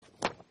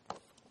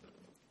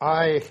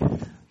I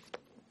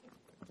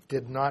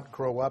did not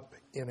grow up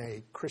in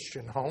a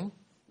Christian home,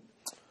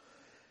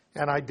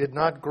 and I did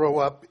not grow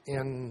up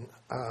in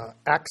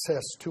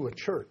access to a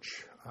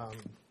church.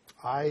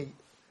 I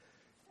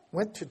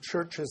went to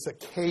churches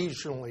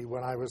occasionally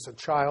when I was a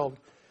child,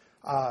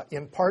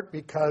 in part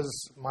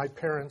because my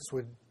parents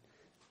would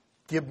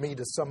give me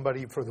to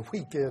somebody for the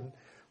weekend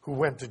who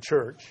went to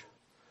church.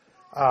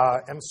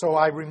 And so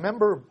I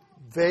remember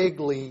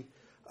vaguely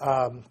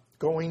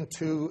going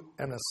to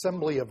an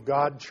Assembly of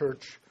God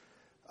church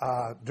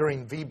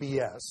during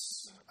VBS.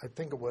 I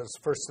think it was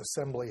First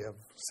Assembly of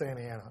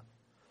Santa Ana.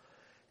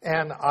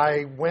 And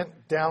I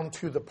went down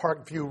to the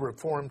Parkview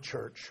Reformed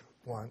Church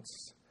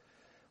once.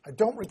 I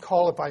don't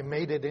recall if I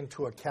made it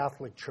into a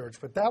Catholic church,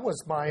 but that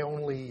was my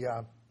only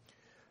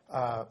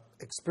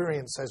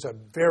experience as a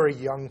very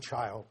young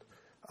child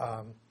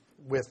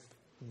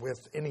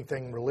with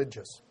anything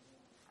religious.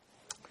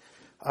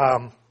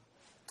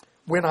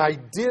 When I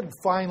did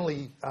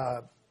finally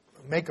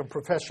make a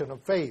profession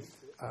of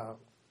faith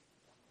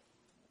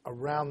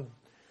around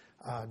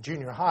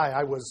junior high,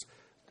 I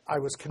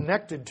was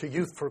connected to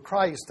Youth for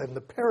Christ and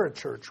the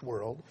parachurch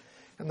world.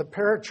 And the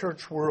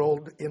parachurch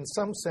world, in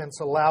some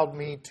sense, allowed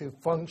me to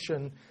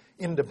function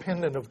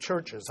independent of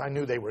churches. I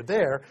knew they were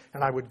there,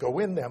 and I would go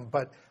in them,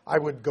 but I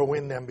would go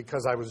in them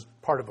because I was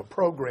part of a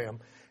program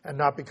and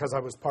not because I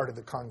was part of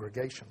the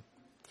congregation.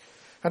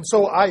 And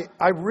so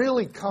I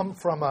really come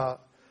from a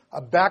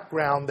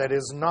background that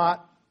is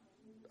not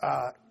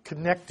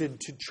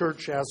connected to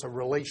church as a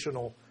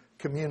relational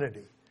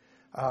community.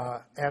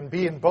 And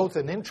being both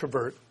an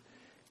introvert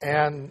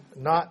and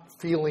not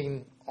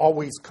feeling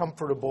always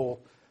comfortable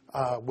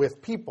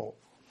with people,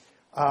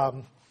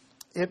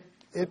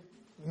 it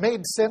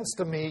made sense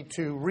to me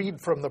to read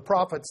from the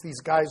prophets,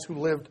 these guys who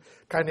lived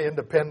kind of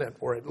independent,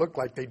 or it looked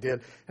like they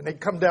did, and they'd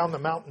come down the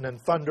mountain and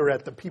thunder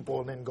at the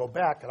people and then go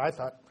back. And I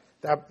thought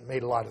that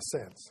made a lot of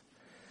sense.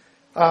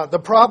 The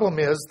problem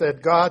is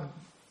that God,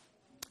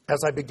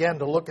 as I began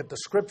to look at the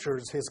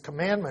scriptures, His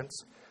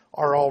commandments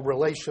are all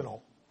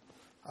relational.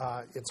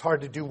 It's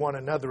hard to do one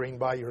anothering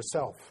by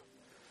yourself.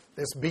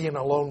 This being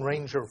a lone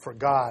ranger for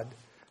God,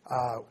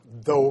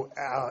 though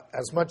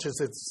as much as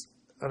it's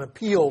an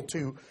appeal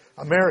to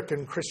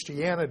American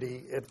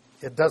Christianity,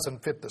 it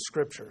doesn't fit the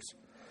scriptures.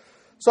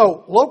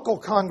 So local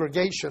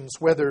congregations,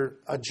 whether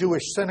a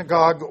Jewish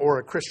synagogue or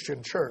a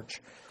Christian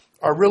church,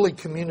 are really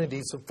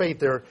communities of faith.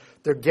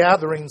 They're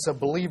gatherings of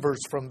believers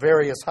from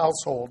various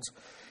households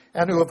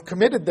and who have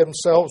committed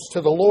themselves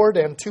to the Lord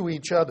and to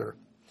each other.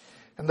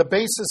 And the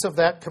basis of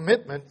that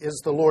commitment is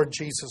the Lord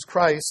Jesus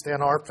Christ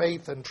and our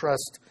faith and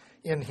trust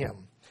in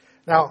Him.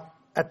 Now,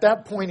 at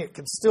that point, it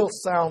can still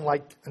sound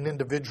like an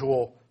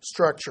individual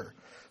structure.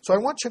 So I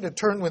want you to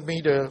turn with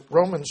me to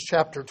Romans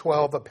chapter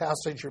 12, a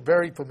passage you're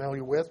very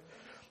familiar with.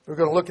 We're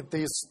going to look at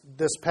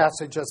this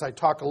passage as I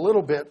talk a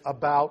little bit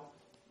about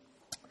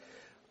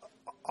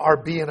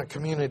our being a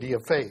community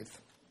of faith.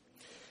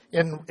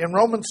 In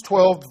Romans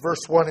 12,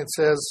 verse 1, it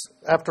says,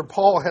 after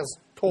Paul has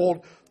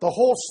told the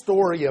whole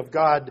story of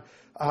God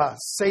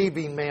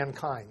saving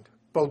mankind,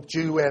 both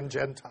Jew and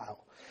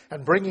Gentile,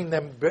 and bringing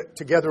them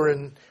together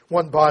in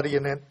one body,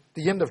 and at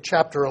the end of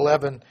chapter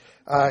 11,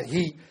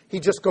 he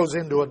just goes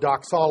into a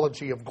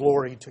doxology of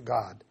glory to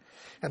God.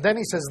 And then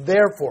he says,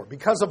 therefore,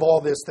 because of all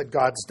this that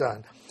God's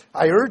done,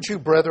 I urge you,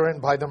 brethren,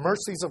 by the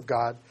mercies of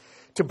God,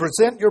 to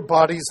present your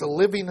bodies a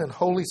living and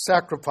holy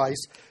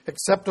sacrifice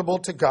acceptable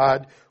to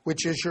God,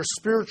 which is your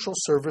spiritual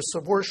service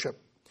of worship.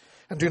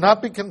 And do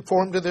not be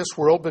conformed to this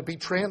world, but be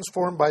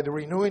transformed by the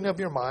renewing of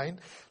your mind,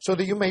 so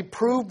that you may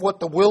prove what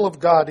the will of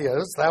God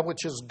is, that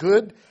which is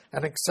good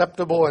and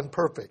acceptable and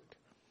perfect.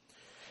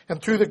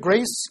 And through the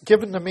grace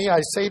given to me,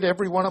 I say to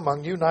everyone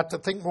among you, not to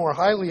think more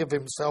highly of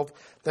himself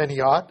than he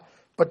ought,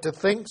 but to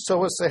think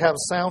so as to have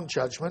sound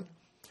judgment,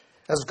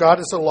 as God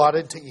has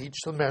allotted to each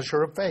the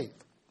measure of faith.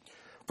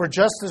 For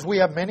just as we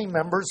have many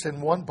members in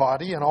one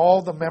body, and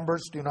all the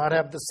members do not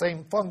have the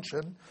same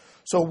function,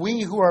 so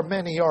we who are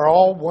many are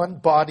all one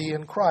body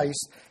in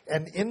Christ,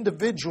 and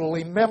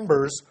individually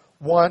members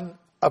one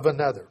of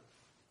another.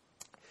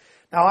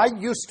 Now, I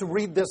used to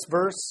read this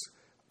verse,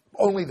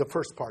 only the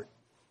first part.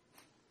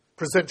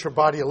 Present your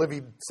body a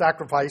living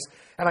sacrifice.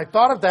 And I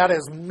thought of that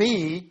as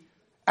me,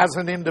 as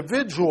an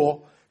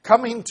individual,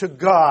 coming to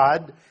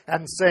God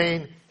and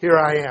saying, here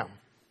I am.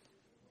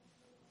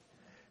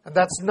 And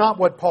that's not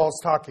what Paul's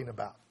talking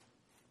about.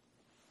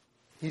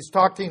 He's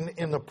talking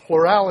in the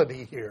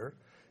plurality here.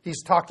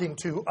 He's talking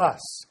to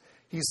us.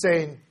 He's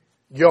saying,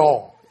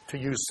 y'all, to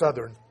use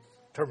Southern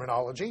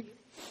terminology.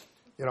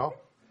 You know,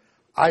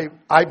 I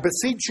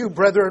beseech you,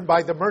 brethren,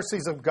 by the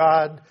mercies of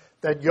God,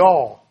 that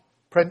y'all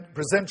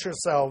present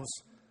yourselves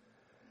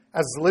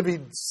as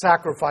living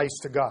sacrifice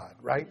to God,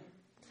 right?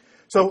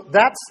 So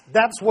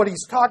that's what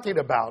he's talking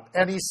about.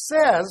 And he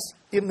says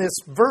in this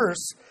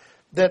verse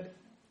that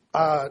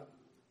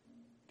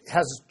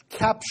has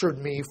captured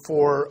me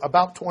for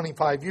about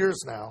 25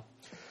 years now.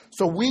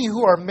 So we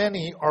who are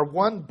many are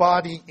one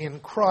body in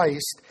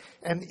Christ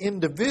and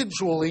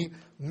individually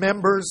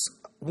members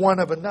one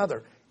of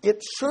another.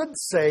 it should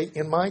say,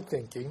 in my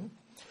thinking,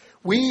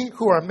 we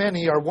who are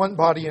many are one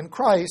body in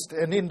Christ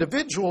and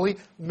individually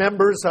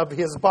members of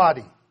his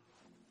body.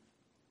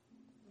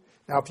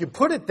 Now, if you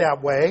put it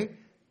that way,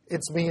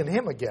 it's me and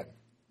him again.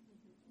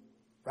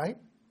 Right?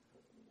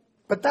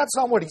 But that's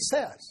not what he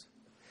says.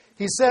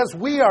 He says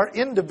we are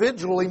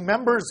individually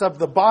members of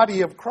the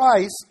body of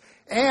Christ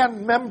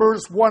and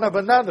members one of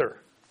another.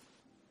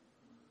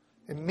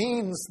 It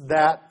means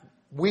that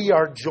we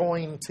are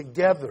joined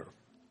together.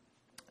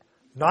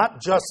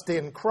 Not just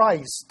in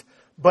Christ,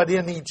 but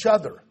in each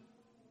other.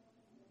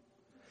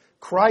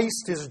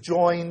 Christ is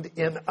joined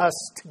in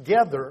us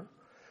together.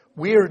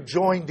 We are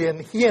joined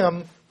in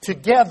him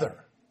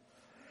together.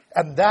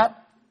 And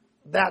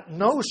that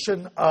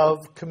notion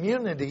of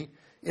community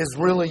is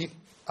really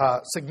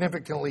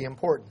significantly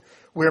important.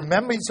 We're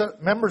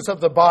members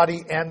of the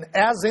body, and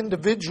as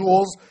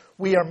individuals,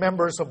 we are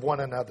members of one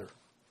another.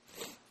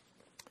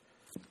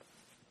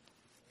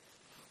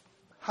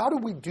 How do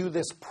we do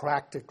this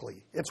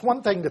practically? It's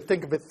one thing to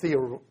think of it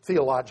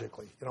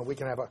theologically. You know, we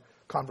can have a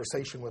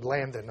conversation with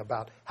Landon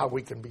about how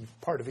we can be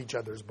part of each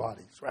other's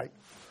bodies, right?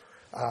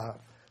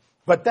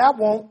 But that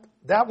won't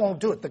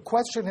do it. The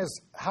question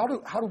is, how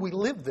do we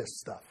live this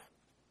stuff?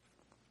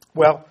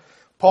 Well,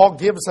 Paul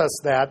gives us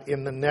that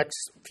in the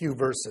next few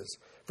verses.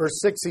 Verse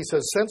 6, he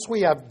says, since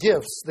we have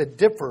gifts that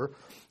differ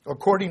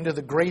according to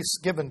the grace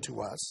given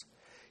to us,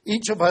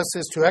 each of us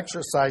is to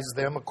exercise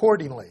them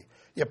accordingly.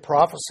 In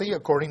prophecy,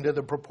 according to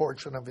the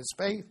proportion of his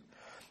faith.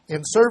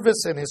 In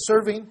service, in his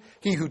serving.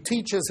 He who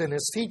teaches, in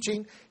his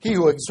teaching. He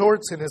who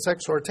exhorts, in his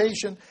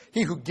exhortation.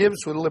 He who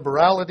gives with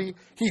liberality.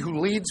 He who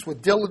leads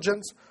with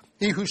diligence.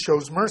 He who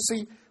shows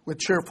mercy with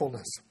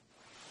cheerfulness.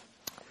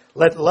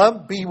 Let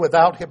love be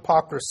without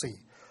hypocrisy.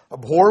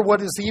 Abhor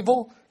what is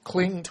evil.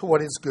 Cling to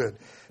what is good.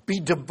 Be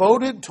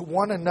devoted to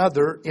one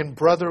another in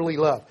brotherly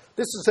love.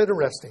 This is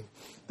interesting.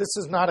 This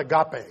is not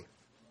agape.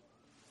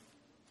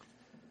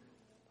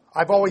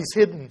 I've always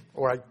hidden,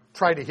 or I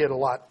try to hid a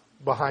lot,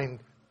 behind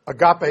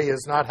agape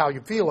is not how you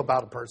feel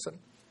about a person.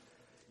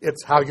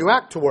 It's how you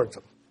act towards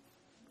them.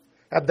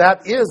 And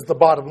that is the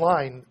bottom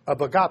line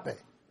of agape.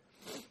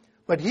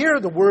 But here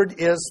the word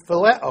is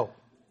phileo.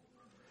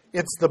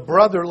 It's the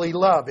brotherly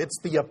love. It's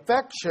the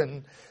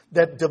affection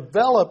that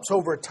develops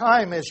over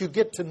time as you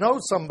get to know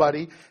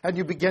somebody and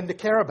you begin to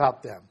care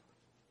about them.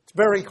 It's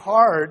very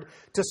hard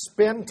to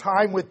spend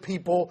time with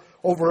people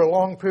over a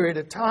long period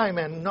of time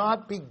and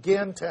not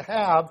begin to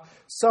have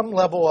some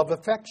level of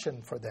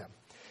affection for them.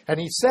 And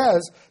he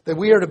says that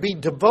we are to be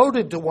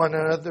devoted to one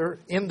another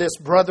in this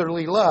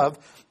brotherly love,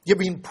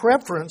 giving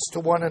preference to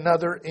one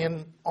another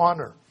in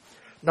honor,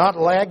 not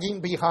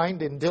lagging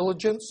behind in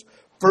diligence,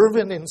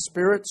 fervent in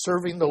spirit,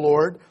 serving the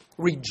Lord,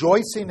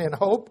 rejoicing in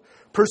hope,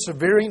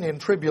 persevering in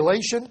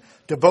tribulation,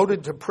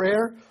 devoted to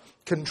prayer,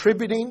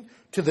 contributing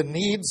to the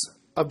needs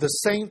of the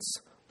saints,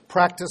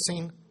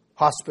 practicing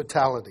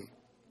hospitality.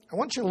 I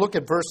want you to look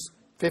at verse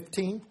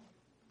 15.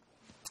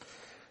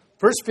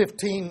 Verse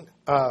 15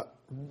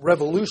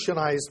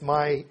 revolutionized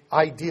my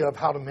idea of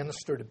how to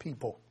minister to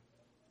people.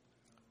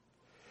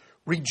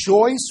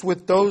 Rejoice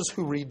with those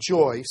who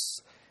rejoice,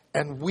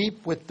 and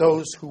weep with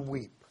those who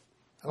weep.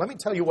 Now, let me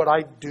tell you what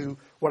I do,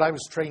 what I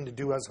was trained to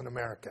do as an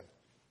American.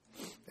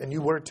 And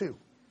you were too.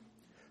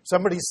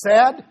 Somebody's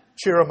sad,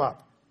 cheer them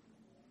up.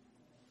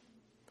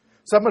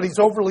 Somebody's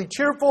overly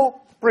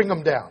cheerful, bring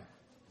them down.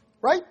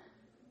 Right?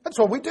 That's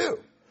what we do.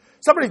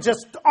 Somebody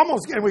just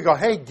almost, and we go,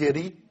 hey,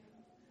 giddy.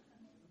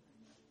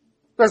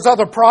 There's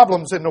other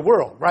problems in the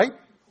world, right?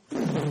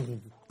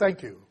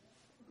 Thank you.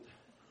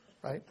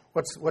 Right?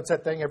 What's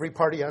that thing? Every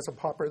party has a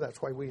pauper.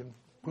 That's why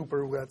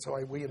that's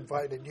why we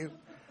invited you.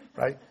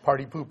 Right?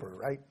 Party pooper,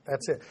 right?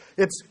 That's it.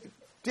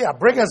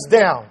 Bring us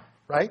down,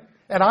 right?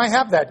 And I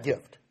have that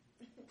gift.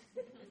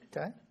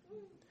 Okay?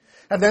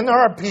 And then there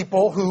are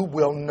people who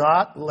will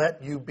not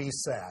let you be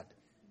sad.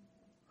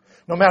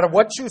 No matter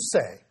what you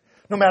say,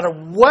 no matter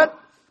what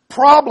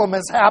problem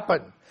has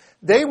happened,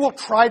 they will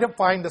try to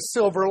find a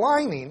silver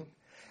lining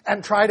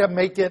and try to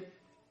make it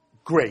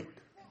great.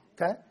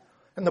 Okay?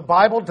 And the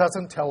Bible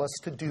doesn't tell us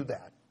to do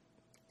that.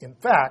 In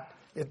fact,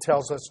 it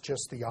tells us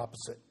just the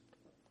opposite.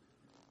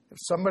 If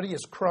somebody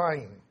is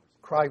crying,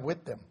 cry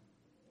with them.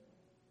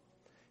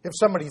 If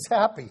somebody's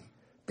happy,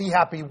 be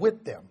happy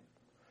with them.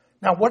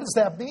 Now, what does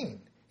that mean?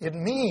 It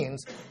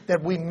means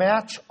that we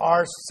match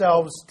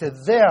ourselves to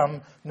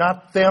them,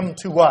 not them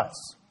to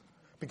us.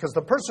 Because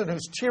the person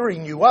who's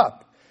cheering you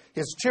up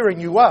is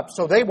cheering you up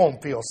so they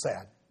won't feel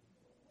sad.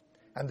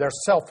 And they're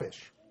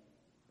selfish.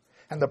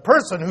 And the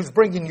person who's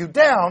bringing you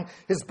down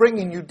is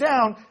bringing you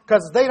down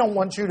because they don't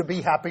want you to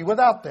be happy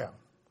without them.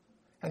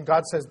 And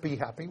God says, be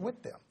happy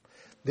with them.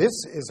 This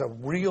is a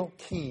real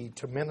key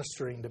to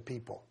ministering to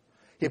people.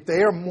 If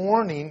they are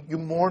mourning, you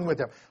mourn with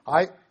them.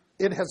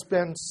 It has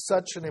been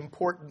such an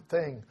important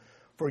thing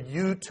for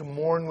you to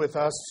mourn with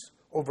us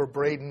over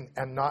Braden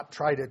and not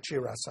try to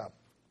cheer us up.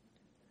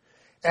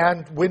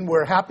 And when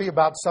we're happy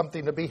about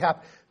something, to be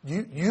happy.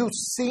 You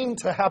seem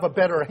to have a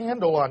better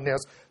handle on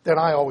this than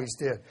I always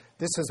did.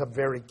 This is a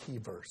very key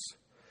verse.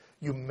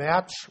 You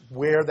match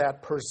where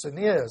that person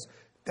is.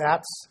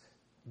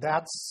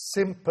 That's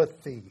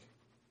sympathy.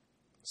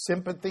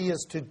 Sympathy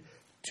is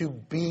to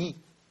be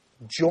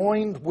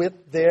joined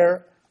with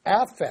their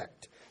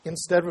affect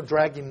instead of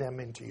dragging them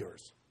into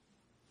yours.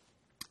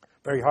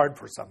 Very hard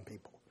for some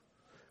people,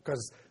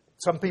 because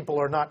some people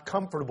are not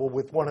comfortable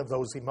with one of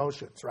those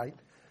emotions, right?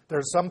 There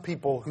are some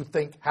people who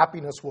think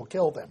happiness will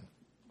kill them.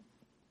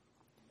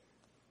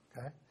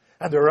 Okay?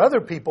 And there are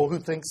other people who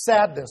think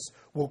sadness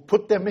will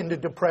put them into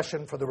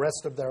depression for the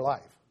rest of their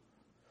life.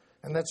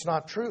 And that's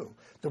not true.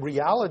 The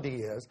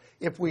reality is,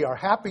 if we are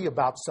happy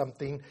about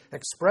something,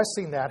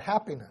 expressing that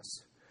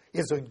happiness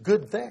is a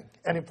good thing.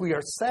 And if we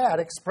are sad,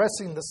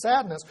 expressing the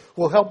sadness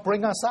will help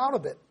bring us out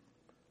of it.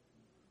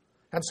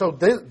 And so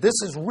this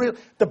is real.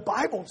 The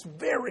Bible's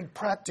very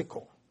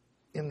practical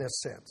in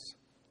this sense.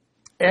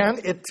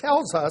 And it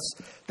tells us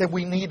that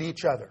we need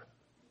each other.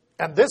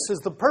 And this is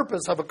the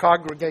purpose of a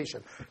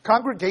congregation.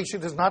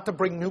 Congregation is not to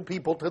bring new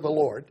people to the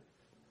Lord.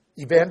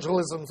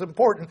 Evangelism is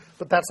important,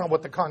 but that's not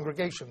what the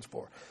congregation's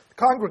for. The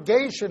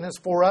congregation is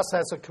for us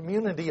as a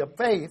community of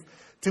faith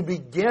to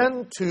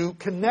begin to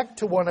connect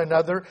to one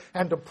another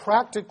and to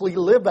practically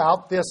live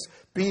out this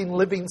being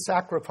living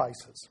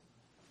sacrifices.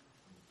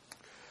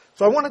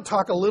 So I want to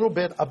talk a little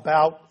bit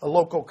about a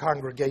local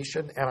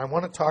congregation, and I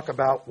want to talk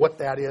about what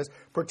that is,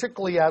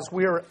 particularly as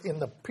we're in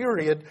the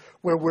period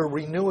where we're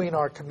renewing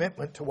our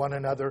commitment to one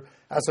another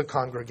as a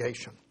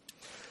congregation.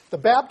 The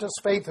Baptist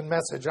Faith and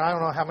Message, I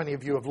don't know how many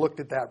of you have looked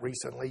at that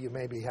recently, you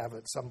maybe have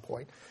at some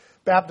point.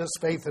 Baptist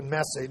Faith and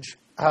Message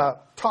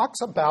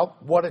talks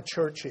about what a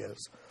church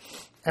is.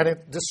 And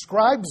it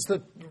describes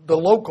the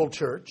local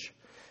church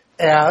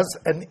as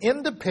an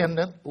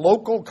independent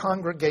local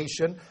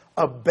congregation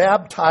of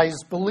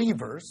baptized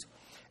believers,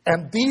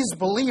 and these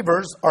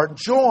believers are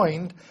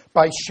joined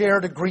by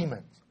shared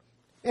agreement.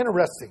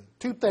 Interesting.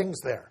 Two things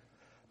there.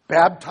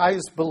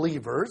 Baptized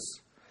believers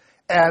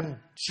and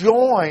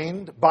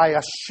joined by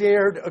a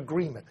shared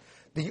agreement.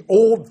 The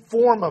old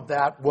form of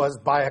that was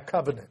by a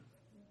covenant.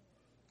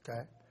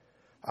 Okay?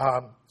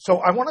 So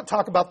I want to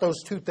talk about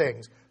those two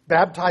things.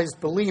 Baptized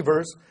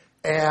believers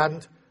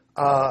and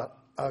a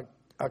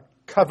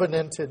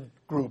covenanted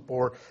group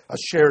or a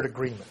shared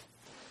agreement.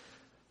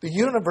 The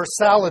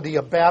universality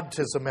of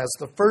baptism as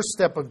the first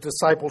step of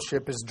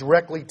discipleship is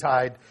directly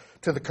tied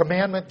to the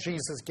commandment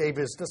Jesus gave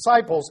his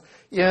disciples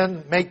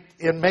in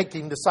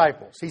making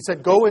disciples. He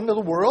said, go into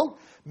the world,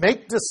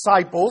 make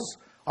disciples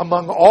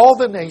among all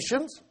the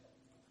nations,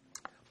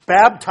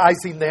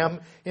 baptizing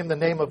them in the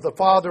name of the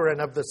Father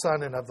and of the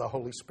Son and of the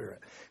Holy Spirit.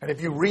 And if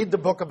you read the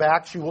book of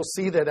Acts, you will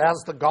see that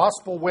as the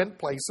gospel went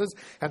places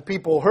and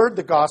people heard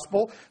the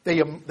gospel, they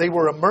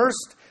were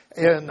immersed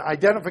in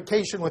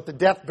identification with the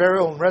death,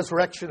 burial, and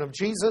resurrection of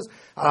Jesus,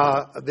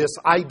 this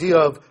idea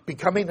of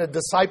becoming a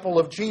disciple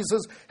of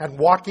Jesus and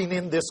walking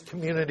in this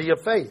community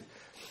of faith.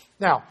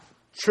 Now,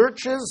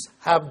 churches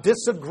have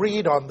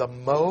disagreed on the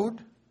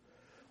mode,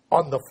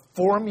 on the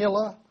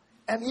formula,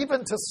 and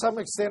even to some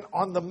extent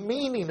on the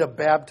meaning of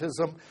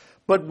baptism,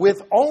 but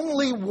with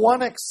only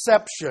one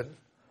exception,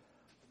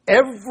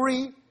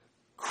 every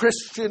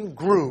Christian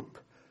group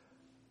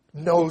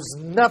knows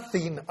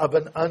nothing of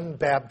an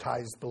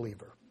unbaptized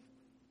believer.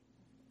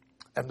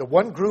 And the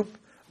one group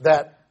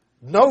that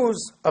knows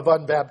of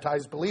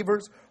unbaptized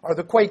believers are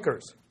the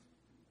Quakers.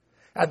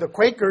 And the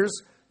Quakers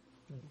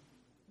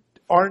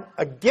aren't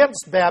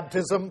against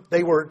baptism.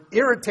 They were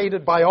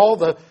irritated by all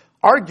the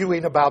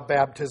arguing about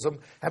baptism,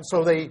 and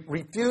so they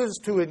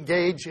refused to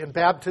engage in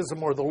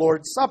baptism or the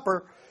Lord's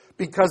Supper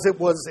because it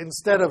was,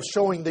 instead of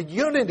showing the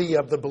unity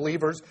of the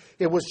believers,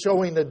 it was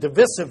showing the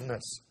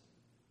divisiveness.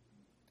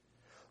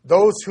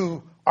 Those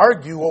who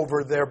argue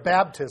over their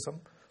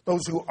baptism,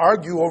 those who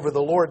argue over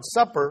the Lord's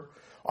Supper,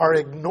 are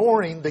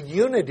ignoring the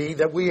unity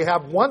that we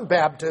have one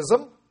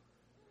baptism,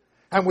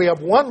 and we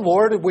have one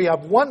Lord, and we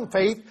have one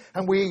faith,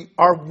 and we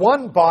are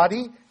one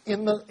body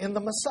in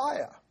the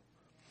Messiah.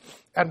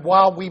 And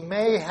while we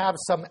may have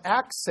some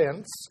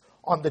accents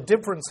on the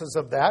differences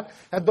of that,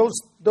 and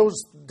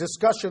those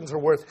discussions are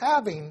worth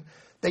having,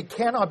 they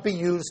cannot be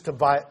used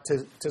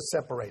to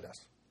separate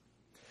us.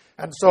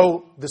 And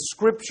so the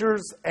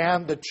Scriptures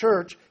and the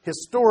church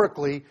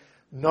historically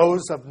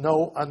knows of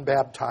no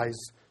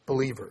unbaptized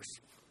believers.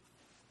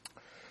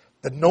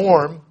 The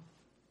norm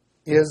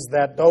is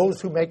that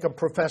those who make a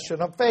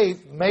profession of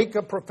faith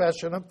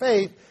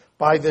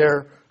by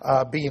their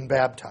being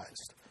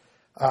baptized.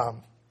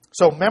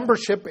 So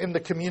membership in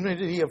the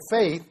community of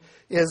faith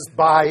is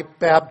by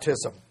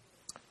baptism.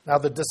 Now,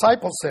 the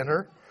Disciple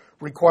Center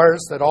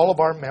requires that all of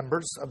our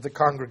members of the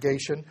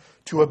congregation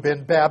to have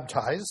been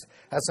baptized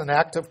as an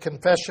act of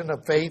confession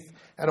of faith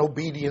and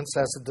obedience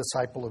as a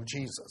disciple of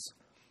Jesus.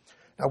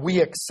 Now,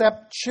 we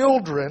accept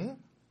children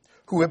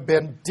who have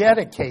been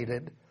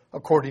dedicated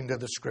according to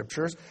the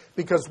Scriptures,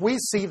 because we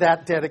see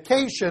that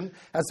dedication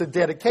as a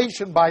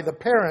dedication by the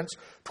parents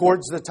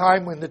towards the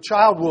time when the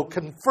child will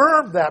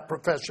confirm that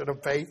profession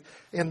of faith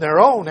in their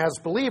own as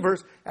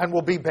believers and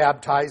will be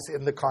baptized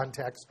in the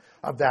context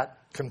of that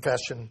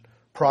confession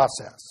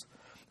process.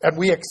 And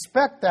we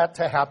expect that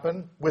to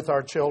happen with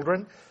our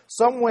children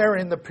somewhere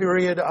in the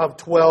period of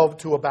 12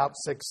 to about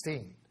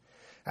 16.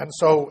 And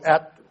so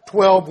at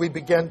 12, we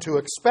begin to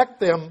expect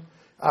them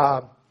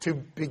to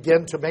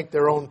begin to make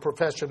their own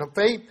profession of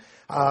faith,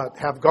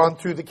 have gone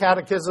through the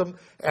catechism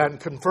and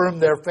confirm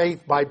their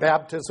faith by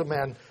baptism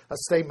and a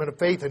statement of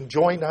faith and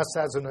join us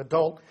as an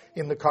adult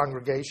in the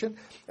congregation.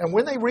 And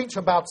when they reach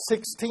about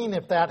 16,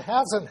 if that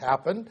hasn't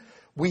happened,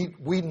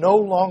 we no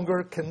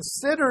longer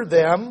consider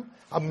them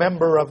a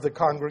member of the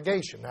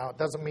congregation. Now, it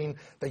doesn't mean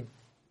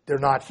they're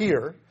not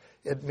here.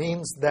 It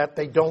means that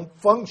they don't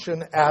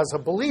function as a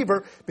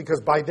believer,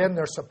 because by then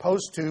they're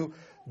supposed to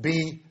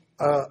be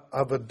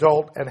of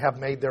adult and have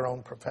made their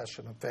own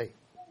profession of faith.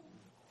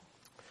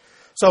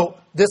 So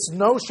this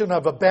notion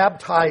of a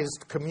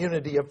baptized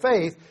community of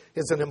faith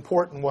is an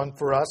important one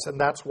for us, and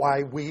that's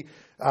why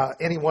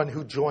anyone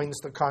who joins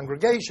the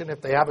congregation,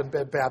 if they haven't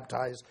been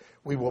baptized,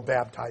 we will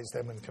baptize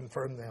them and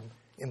confirm them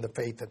in the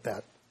faith at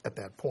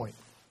that point.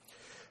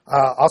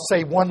 I'll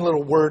say one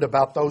little word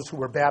about those who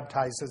were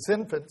baptized as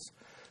infants.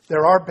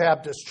 There are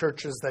Baptist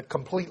churches that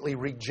completely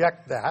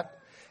reject that,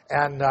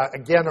 and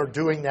again are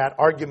doing that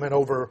argument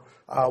over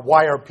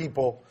why are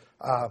people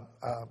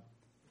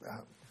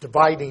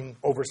dividing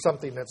over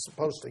something that's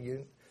supposed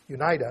to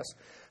unite us.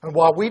 And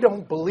while we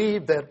don't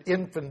believe that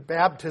infant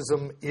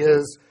baptism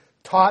is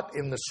taught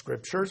in the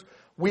Scriptures,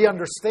 we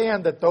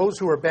understand that those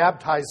who are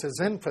baptized as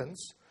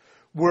infants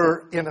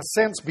were, in a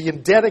sense,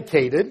 being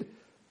dedicated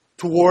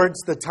towards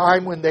the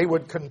time when they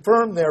would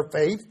confirm their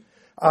faith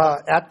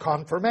at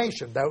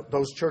confirmation.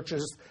 Those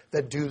churches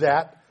that do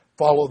that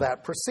follow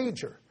that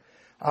procedure.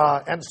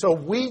 And so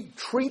we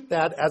treat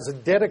that as a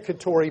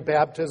dedicatory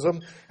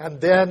baptism and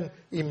then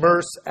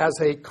immerse as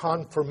a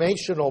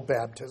confirmational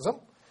baptism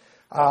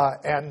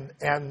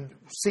and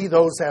see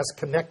those as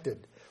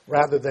connected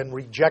rather than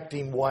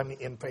rejecting one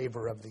in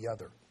favor of the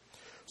other.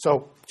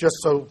 So just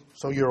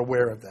so you're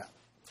aware of that.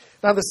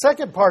 Now, the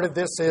second part of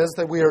this is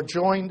that we are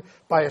joined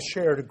by a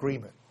shared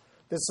agreement.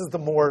 This is the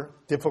more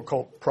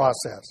difficult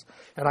process.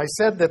 And I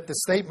said that the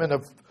statement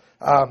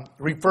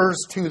refers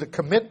to the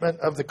commitment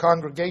of the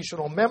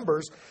congregational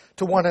members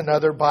to one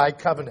another by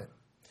covenant.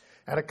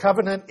 And a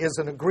covenant is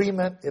an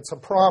agreement, it's a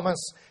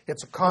promise,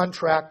 it's a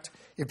contract,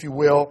 if you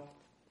will.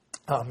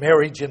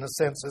 Marriage, in a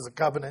sense, is a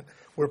covenant.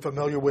 We're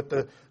familiar with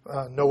the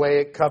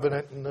Noahic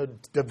covenant and the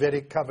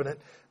Davidic covenant.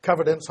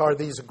 Covenants are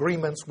these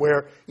agreements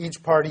where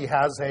each party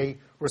has a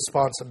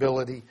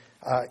responsibility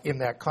in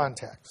that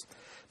context.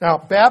 Now,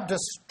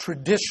 Baptists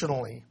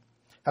traditionally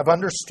have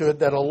understood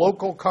that a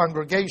local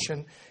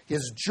congregation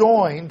is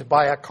joined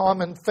by a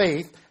common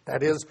faith,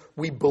 that is,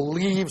 we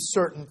believe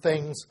certain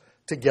things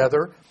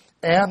together,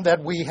 and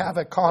that we have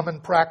a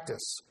common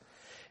practice.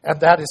 And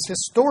that is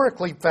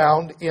historically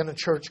found in a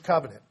church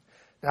covenant.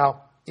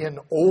 Now, in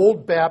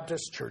old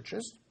Baptist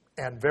churches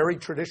and very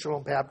traditional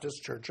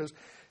Baptist churches,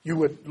 you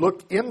would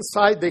look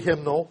inside the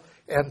hymnal,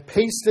 and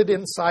pasted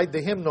inside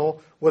the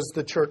hymnal was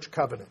the church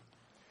covenant.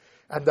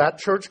 And that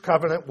church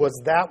covenant was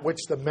that which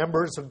the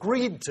members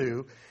agreed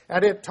to,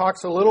 and it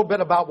talks a little bit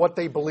about what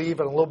they believe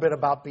and a little bit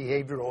about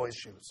behavioral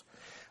issues.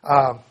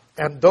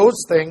 And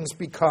those things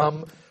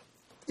become,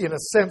 in a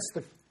sense,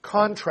 the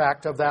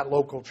contract of that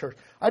local church.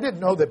 I didn't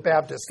know that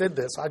Baptists did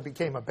this. I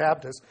became a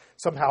Baptist.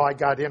 Somehow I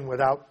got in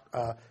without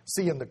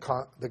seeing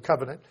the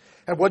covenant.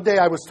 And one day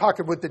I was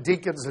talking with the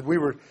deacons, and we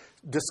were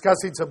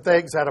discussing some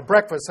things at a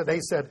breakfast, and they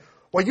said,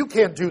 well, you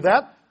can't do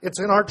that. It's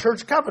in our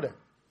church covenant.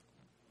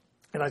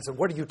 And I said,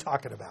 what are you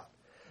talking about?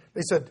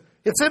 They said,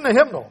 it's in the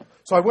hymnal.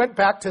 So I went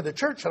back to the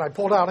church, and I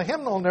pulled out a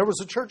hymnal, and there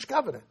was a church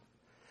covenant.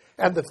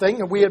 And the thing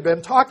that we had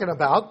been talking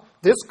about,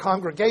 this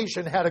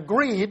congregation had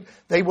agreed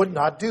they would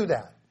not do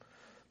that.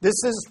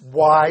 This is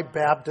why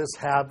Baptists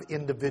have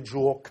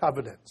individual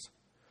covenants.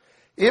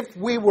 If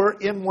we were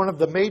in one of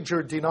the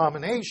major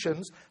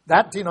denominations,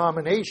 that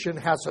denomination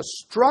has a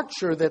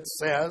structure that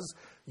says,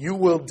 you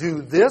will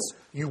do this,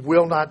 you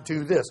will not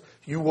do this.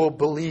 You will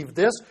believe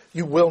this,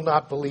 you will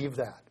not believe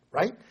that,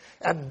 right?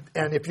 And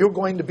if you're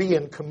going to be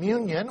in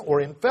communion or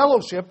in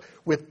fellowship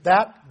with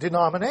that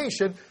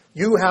denomination,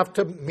 you have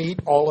to meet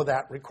all of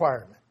that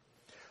requirement.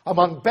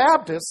 Among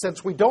Baptists,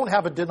 since we don't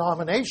have a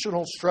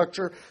denominational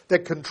structure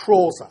that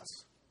controls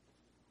us.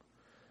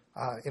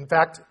 In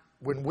fact,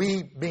 when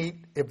we meet,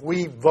 if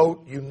we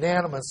vote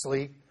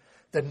unanimously,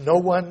 then no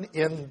one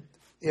in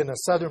a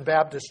Southern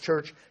Baptist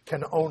church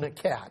can own a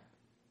cat.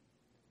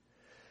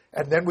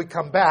 And then we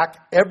come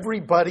back,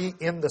 everybody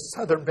in the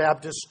Southern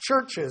Baptist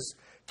churches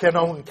can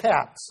own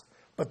cats.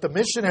 But the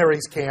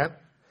missionaries can't,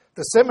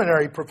 the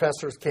seminary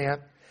professors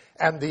can't,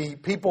 and the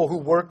people who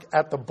work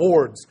at the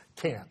boards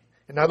can't.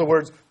 In other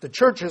words, the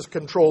churches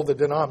control the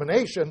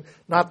denomination,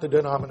 not the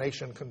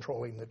denomination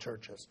controlling the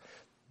churches.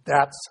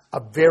 That's a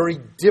very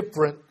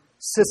different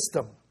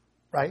system,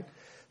 right?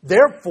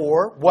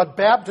 Therefore, what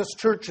Baptist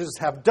churches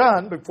have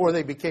done before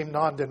they became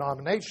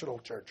non-denominational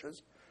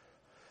churches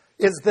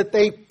is that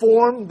they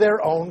formed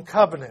their own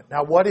covenant.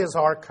 Now, what is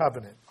our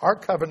covenant? Our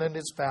covenant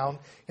is found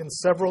in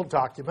several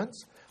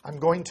documents. I'm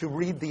going to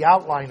read the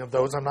outline of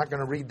those. I'm not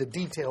going to read the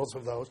details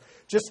of those,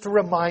 just to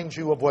remind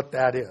you of what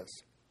that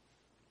is.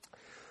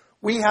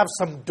 We have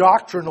some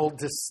doctrinal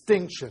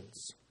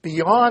distinctions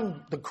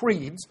beyond the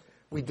creeds.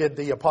 We did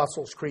the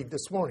Apostles' Creed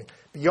this morning.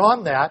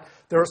 Beyond that,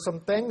 there are some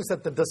things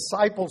that the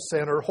Disciple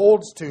Center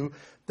holds to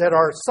that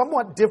are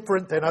somewhat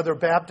different than other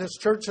Baptist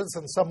churches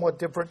and somewhat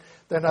different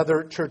than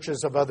other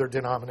churches of other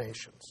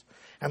denominations.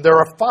 And there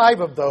are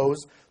 5 of those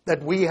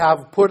that we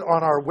have put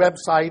on our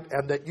website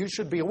and that you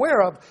should be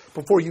aware of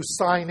before you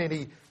sign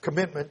any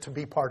commitment to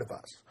be part of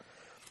us.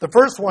 The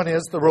first one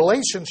is the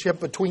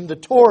relationship between the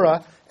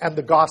Torah and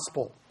the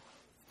gospel.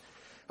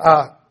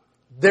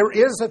 There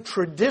is a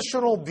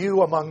traditional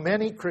view among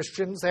many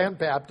Christians and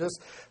Baptists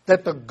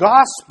that the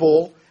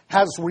gospel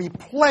has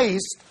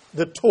replaced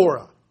the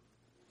Torah.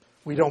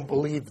 We don't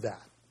believe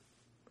that.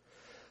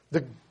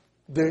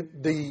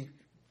 The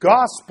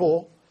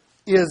gospel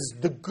is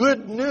the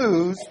good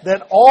news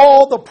that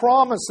all the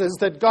promises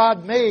that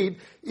God made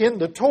in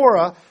the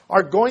Torah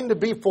are going to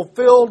be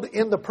fulfilled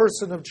in the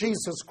person of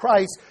Jesus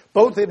Christ,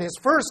 both in His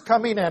first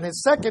coming and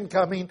His second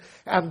coming,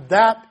 and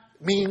that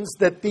means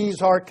that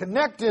these are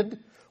connected.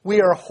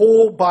 We are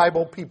whole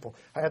Bible people.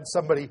 I had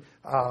somebody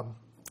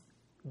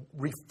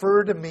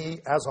refer to me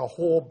as a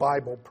whole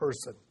Bible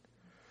person.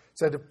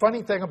 So the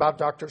funny thing about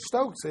Dr.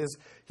 Stokes is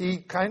he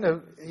kind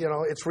of,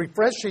 it's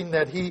refreshing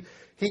that he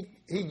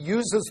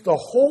uses the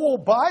whole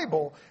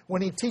Bible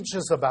when he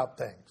teaches about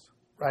things,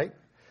 right?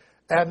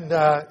 And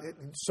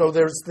so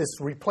there's this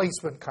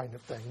replacement kind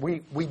of thing.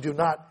 We do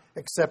not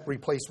accept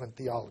replacement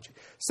theology.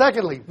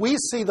 Secondly, we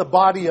see the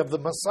body of the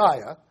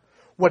Messiah,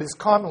 what is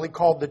commonly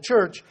called the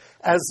church,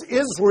 as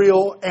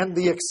Israel and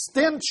the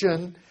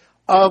extension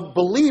of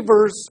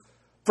believers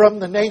from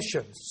the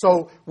nations.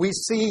 So we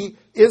see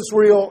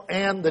Israel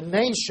and the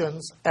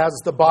nations as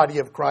the body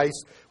of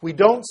Christ. We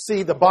don't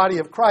see the body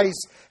of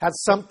Christ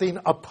as something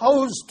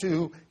opposed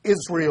to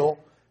Israel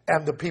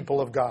and the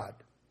people of God.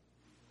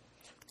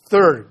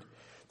 Third,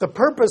 the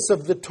purpose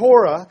of the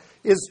Torah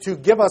is to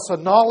give us a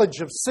knowledge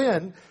of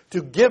sin,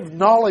 to give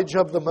knowledge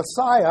of the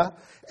Messiah,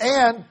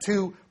 and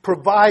to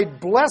provide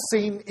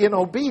blessing in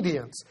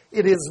obedience.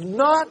 It is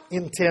not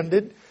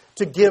intended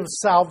to give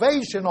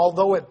salvation,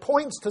 although it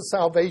points to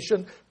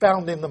salvation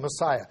found in the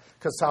Messiah,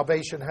 because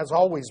salvation has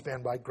always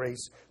been by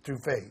grace through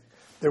faith.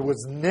 There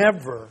was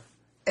never,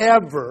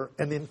 ever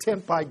an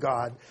intent by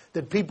God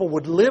that people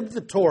would live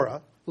the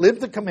Torah, live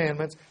the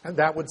commandments, and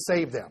that would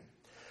save them.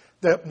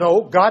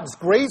 No, God's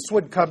grace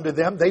would come to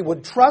them, they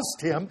would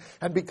trust Him,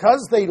 and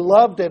because they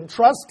loved and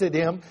trusted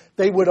Him,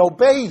 they would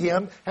obey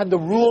Him, and the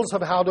rules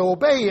of how to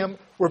obey Him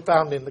were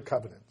found in the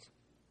covenants,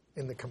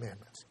 in the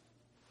commandments.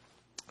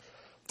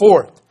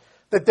 Fourth,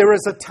 that there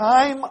is a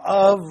time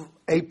of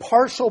a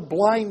partial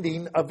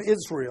blinding of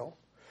Israel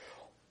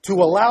to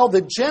allow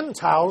the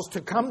Gentiles to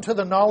come to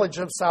the knowledge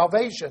of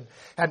salvation.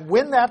 And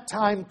when that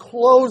time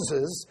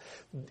closes,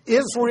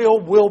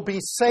 Israel will be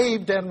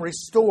saved and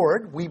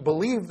restored. We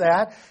believe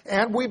that.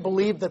 And we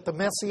believe that the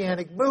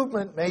Messianic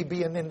movement may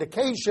be an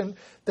indication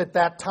that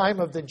that time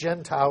of the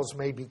Gentiles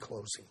may be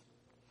closing.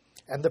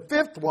 And the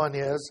fifth one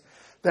is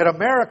that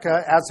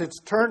America, as it's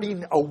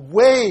turning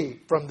away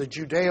from the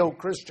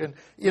Judeo-Christian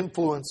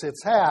influence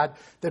it's had,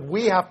 that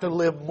we have to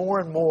live more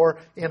and more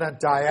in a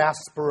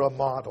diaspora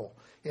model,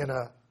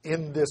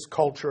 in this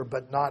culture,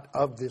 but not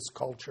of this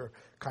culture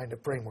kind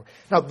of framework.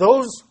 Now,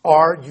 those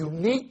are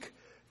unique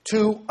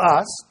to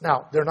us.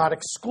 Now, they're not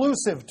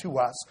exclusive to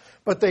us,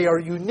 but they are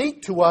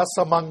unique to us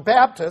among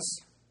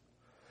Baptists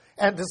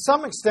and to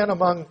some extent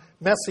among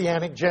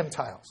Messianic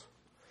Gentiles.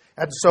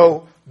 And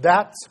so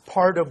that's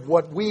part of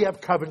what we have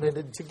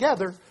covenanted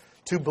together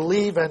to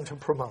believe and to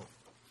promote.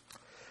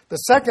 The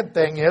second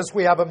thing is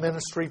we have a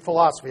ministry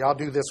philosophy. I'll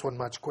do this one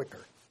much quicker.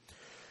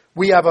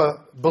 We have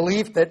a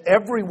belief that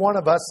every one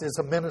of us is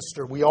a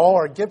minister. We all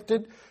are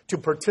gifted to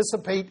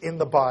participate in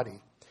the body.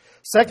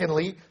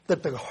 Secondly,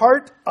 that the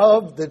heart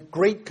of the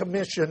Great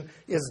Commission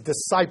is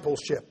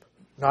discipleship,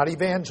 not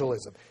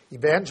evangelism.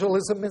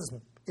 Evangelism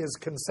is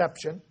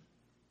conception.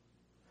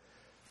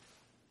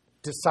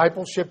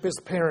 Discipleship is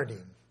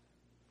parenting.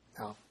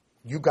 Now,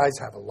 you guys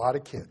have a lot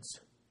of kids.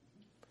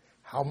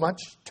 How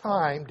much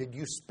time did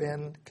you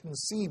spend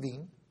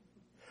conceiving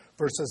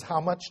versus how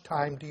much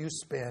time do you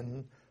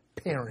spend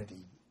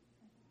parenting?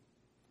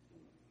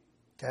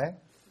 Okay?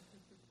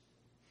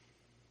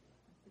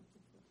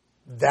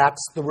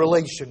 That's the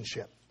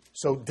relationship.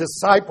 So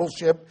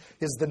discipleship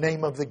is the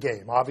name of the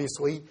game.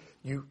 Obviously,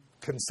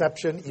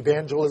 conception,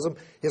 evangelism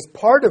is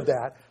part of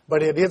that,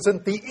 but it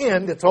isn't the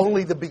end, it's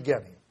only the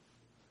beginning.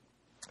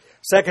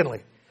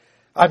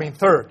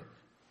 Third,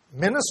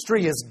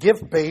 ministry is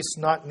gift-based,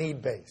 not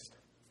need-based.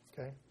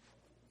 Okay?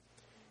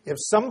 If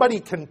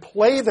somebody can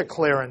play the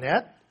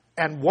clarinet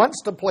and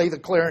wants to play the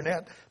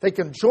clarinet, they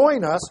can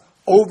join us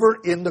over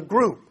in the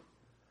group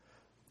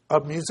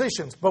of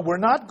musicians. But we're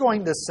not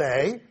going to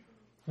say,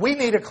 we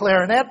need a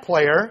clarinet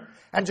player,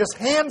 and just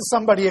hand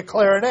somebody a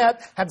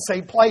clarinet and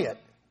say, play it.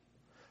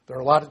 There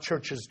are a lot of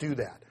churches do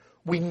that.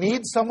 We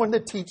need someone to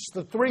teach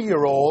the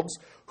 3-year-olds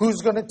who's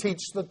going to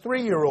teach the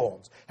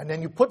 3-year-olds. And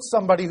then you put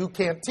somebody who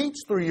can't teach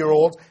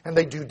 3-year-olds and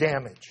they do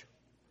damage.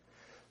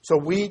 So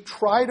we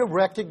try to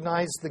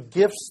recognize the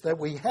gifts that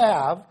we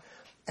have,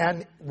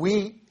 and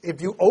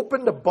if you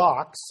opened a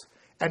box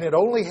and it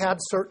only had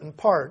certain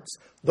parts,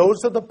 those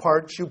are the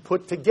parts you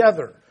put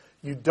together.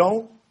 You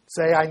don't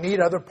say, I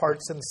need other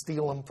parts, and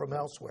steal them from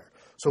elsewhere.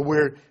 So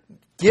we're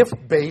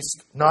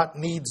gift-based, not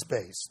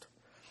needs-based.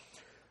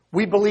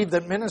 We believe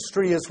that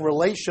ministry is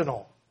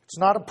relational. It's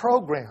not a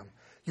program.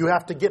 You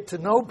have to get to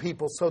know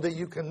people so that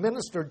you can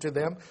minister to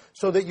them,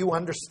 so that you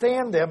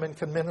understand them and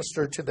can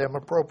minister to them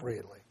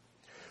appropriately.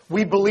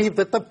 We believe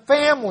that the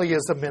family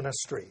is a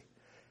ministry,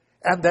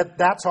 and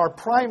that's our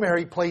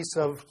primary place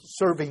of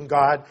serving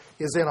God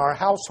is in our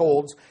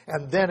households,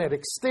 and then it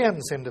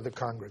extends into the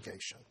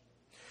congregation.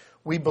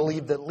 We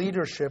believe that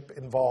leadership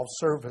involves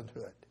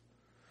servanthood.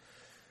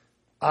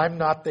 I'm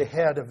not the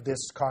head of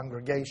this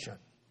congregation.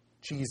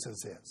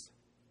 Jesus is.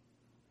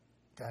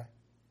 Okay?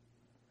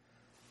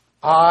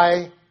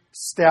 I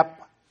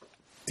step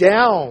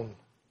down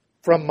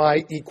from my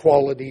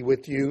equality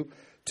with you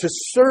to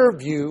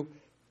serve you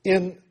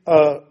in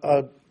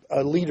a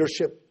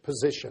leadership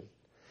position.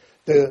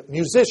 The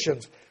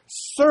musicians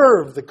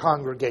serve the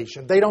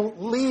congregation. They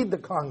don't lead the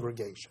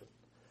congregation.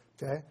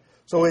 Okay?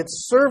 So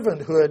it's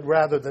servanthood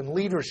rather than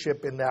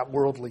leadership in that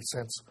worldly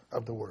sense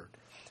of the word.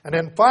 And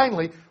then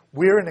finally,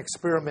 we're an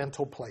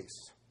experimental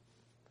place.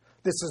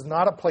 This is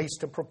not a place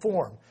to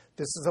perform.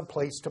 This is a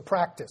place to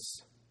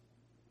practice.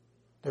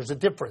 There's a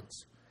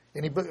difference.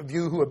 Any of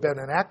you who have been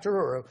an actor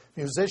or a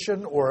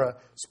musician or a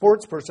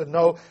sports person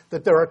know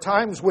that there are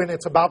times when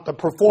it's about the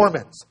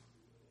performance,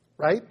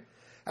 right?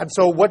 And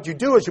so what you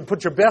do is you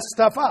put your best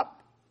stuff up.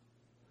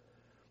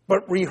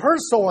 But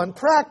rehearsal and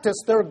practice,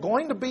 there are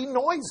going to be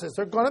noises.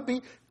 There are going to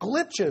be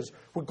glitches.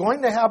 We're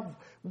going to have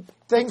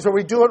things where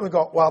we do it and we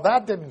go, well,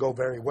 that didn't go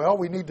very well.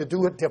 We need to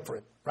do it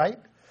different, right?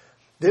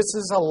 This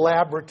is a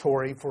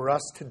laboratory for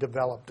us to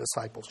develop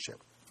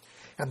discipleship.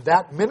 And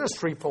that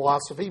ministry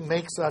philosophy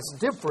makes us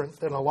different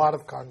than a lot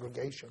of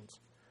congregations.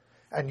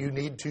 And you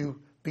need to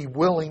be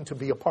willing to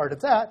be a part of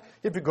that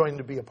if you're going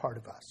to be a part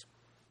of us.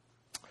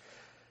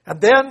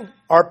 And then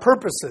our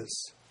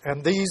purposes.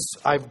 And these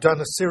I've done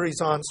a series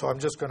on, so I'm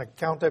just going to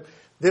count them.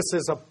 This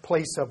is a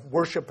place of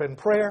worship and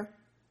prayer,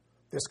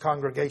 this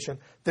congregation.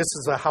 This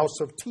is a house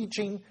of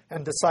teaching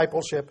and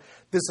discipleship.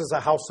 This is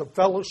a house of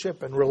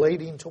fellowship and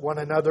relating to one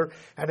another.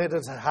 And it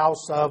is a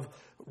house of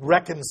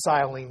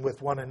reconciling with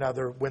one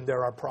another when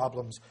there are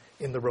problems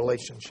in the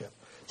relationship.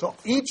 So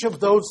each of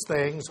those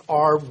things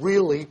are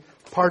really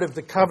part of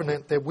the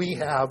covenant that we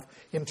have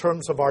in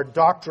terms of our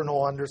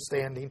doctrinal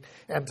understanding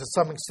and to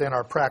some extent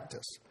our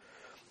practice.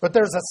 But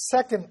there's a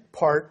second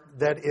part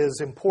that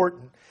is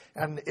important.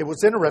 And it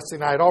was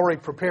interesting. I had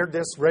already prepared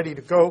this, ready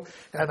to go,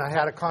 and I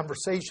had a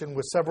conversation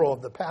with several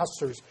of the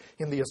pastors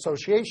in the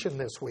association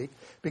this week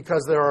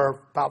because there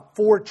are about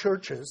 4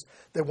 churches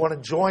that want to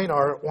join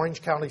our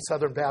Orange County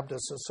Southern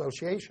Baptist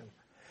Association.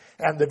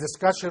 And the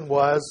discussion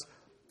was,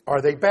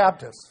 are they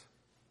Baptists?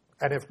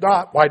 And if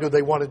not, why do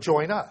they want to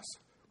join us,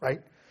 right?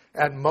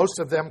 And most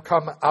of them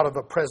come out of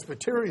a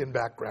Presbyterian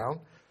background,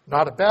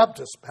 not a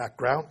Baptist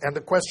background. And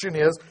the question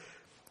is,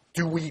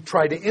 do we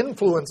try to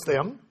influence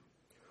them?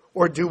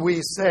 Or do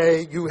we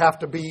say, you have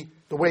to be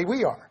the way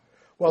we are?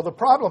 Well, the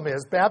problem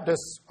is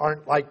Baptists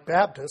aren't like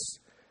Baptists.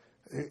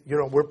 You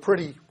know, we're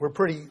pretty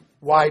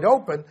wide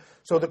open.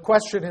 So the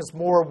question is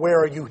more,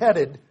 where are you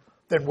headed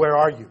than where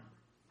are you?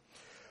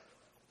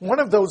 One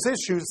of those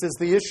issues is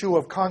the issue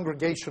of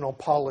congregational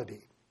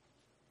polity.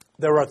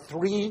 There are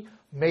 3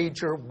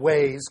 major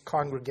ways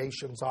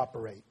congregations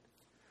operate.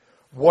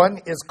 One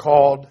is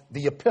called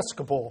the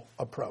Episcopal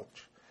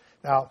approach.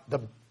 Now,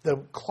 the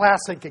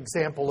classic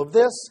example of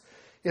this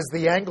is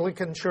the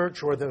Anglican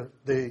Church or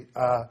the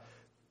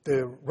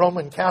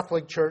Roman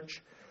Catholic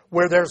Church,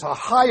 where there's a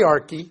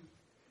hierarchy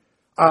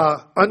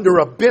under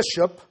a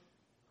bishop,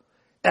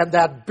 and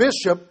that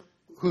bishop,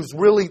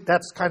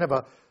 that's kind of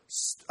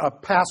a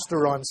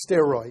pastor on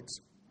steroids.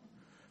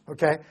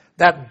 Okay?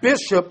 That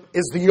bishop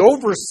is the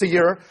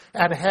overseer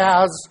and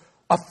has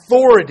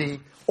authority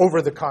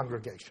over the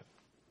congregation.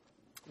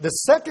 The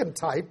second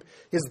type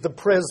is the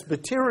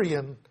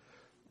Presbyterian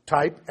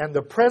type, and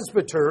the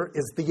presbyter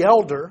is the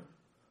elder.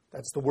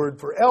 That's the word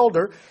for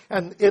elder.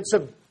 And it's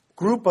a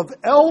group of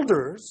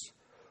elders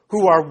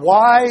who are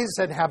wise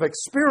and have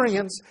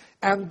experience,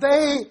 and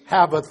they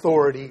have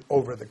authority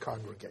over the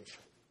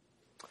congregation.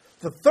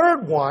 The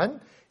third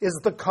one is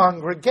the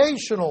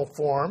congregational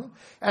form.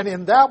 And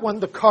in that one,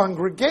 the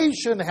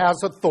congregation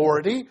has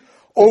authority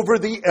over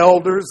the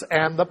elders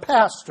and the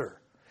pastor.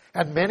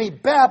 And many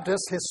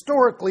Baptists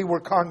historically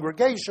were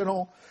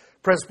congregational.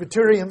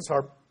 Presbyterians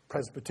are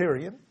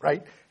Presbyterian,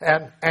 right?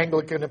 And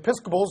Anglican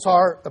Episcopals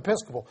are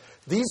Episcopal.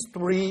 These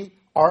 3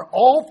 are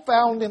all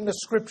found in the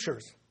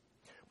Scriptures,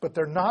 but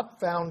they're not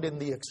found in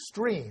the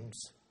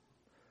extremes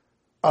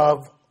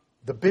of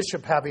the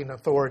bishop having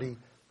authority,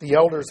 the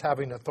elders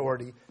having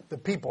authority, the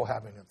people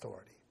having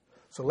authority.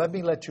 So let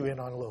me let you in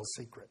on a little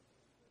secret.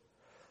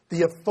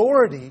 The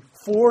authority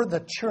for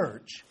the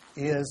church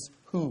is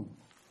who?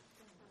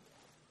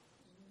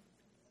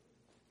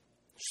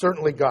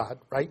 Certainly God,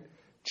 right?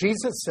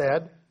 Jesus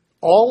said,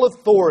 all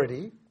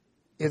authority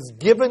is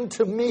given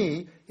to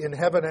me in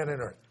heaven and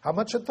in earth. How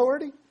much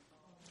authority?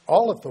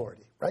 All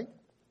authority, right?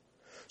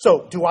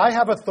 So, do I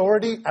have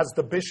authority as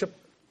the bishop?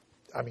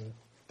 I mean,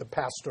 the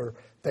pastor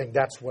thing,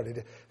 that's what it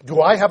is.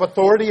 Do I have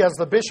authority as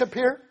the bishop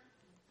here?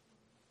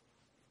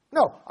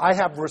 No, I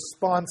have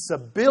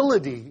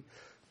responsibility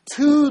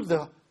to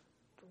the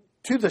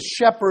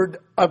shepherd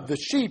of the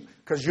sheep,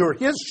 because you're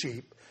his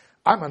sheep.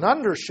 I'm an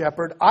under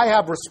shepherd. I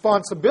have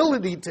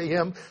responsibility to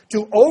him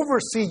to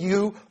oversee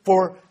you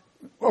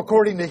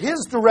according to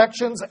his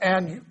directions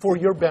and for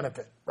your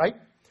benefit, right?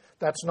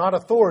 That's not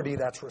authority,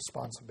 that's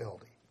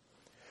responsibility.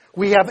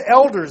 We have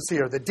elders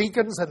here, the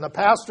deacons and the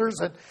pastors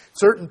and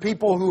certain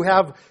people who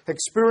have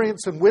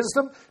experience and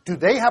wisdom. Do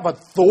they have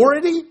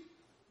authority?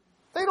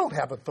 They don't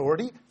have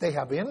authority. They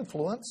have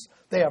influence.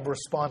 They have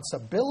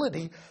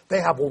responsibility.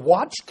 They have a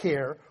watch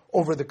care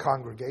over the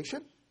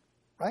congregation,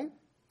 right?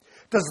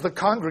 Does the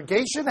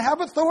congregation have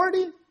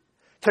authority?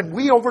 Can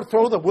we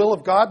overthrow the will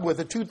of God with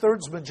a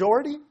 2/3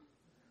 majority?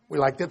 We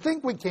like to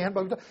think we can,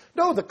 but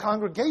no, the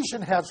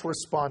congregation has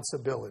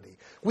responsibility.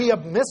 We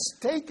have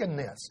mistaken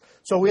this.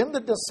 So in the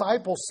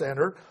disciple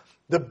center,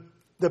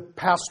 the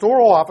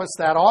pastoral office,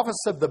 that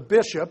office of the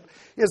bishop,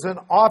 is an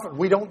office.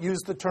 We don't use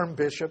the term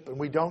bishop, and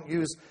we don't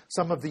use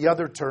some of the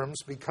other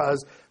terms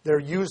because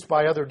they're used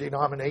by other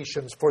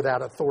denominations for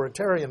that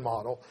authoritarian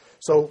model.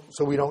 So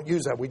we don't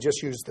use that. We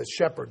just use the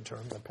shepherd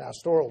term, the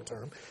pastoral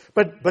term.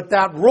 But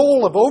that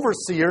role of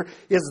overseer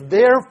is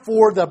there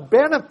for the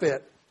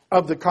benefit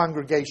of the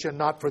congregation,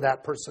 not for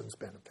that person's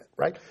benefit,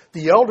 right?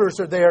 The elders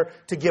are there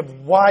to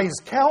give wise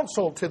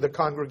counsel to the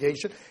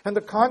congregation, and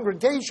the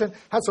congregation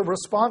has a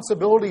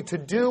responsibility to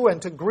do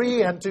and to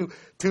agree and to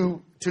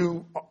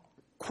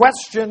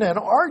question and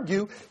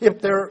argue if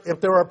there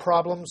are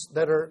problems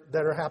that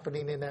are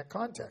happening in that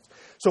context.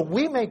 So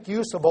we make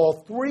use of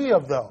all three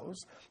of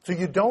those. So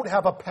you don't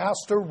have a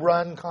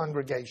pastor-run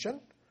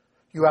congregation.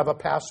 You have a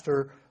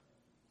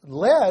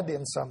pastor-led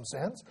in some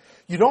sense.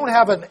 You don't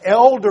have an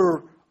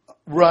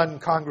elder-run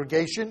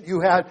congregation.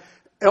 You had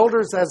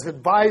elders as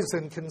advise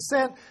and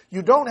consent.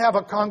 You don't have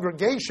a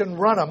congregation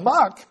run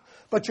amok,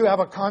 but you have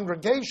a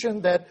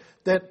congregation that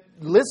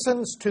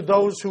listens to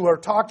those who are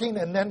talking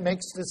and then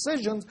makes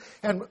decisions.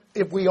 And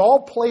if we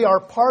all play our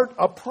part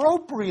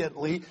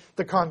appropriately,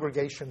 the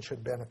congregation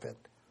should benefit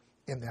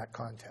in that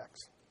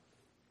context.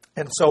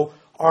 And so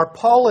our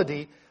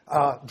polity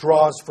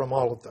draws from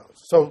all of those.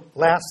 So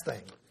last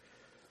thing.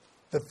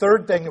 The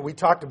third thing that we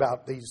talked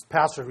about, these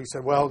pastors, we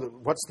said, well,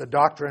 what's the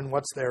doctrine,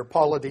 what's their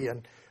polity,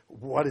 and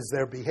what is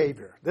their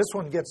behavior? This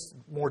one gets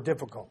more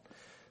difficult.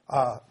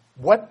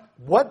 What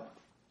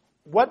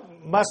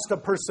must a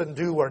person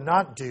do or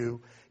not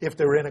do if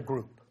they're in a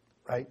group,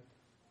 right?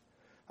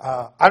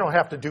 I don't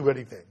have to do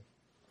anything.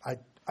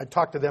 I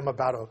talked to them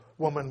about a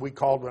woman we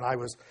called when I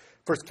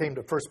first came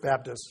to First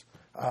Baptist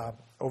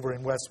over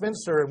in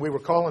Westminster, and we were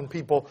calling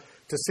people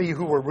to see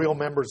who were real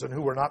members and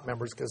who were not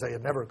members because they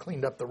had never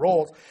cleaned up the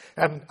rolls.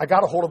 And I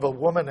got a hold of a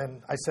woman,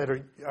 and I said,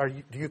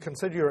 do you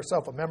consider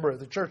yourself a member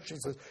of the church? She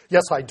says,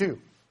 yes, I do.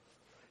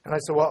 And I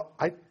said, well,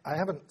 I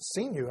haven't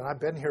seen you, and I've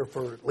been here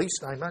for at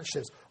least 9 months. She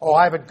says, oh,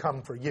 I haven't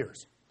come for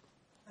years.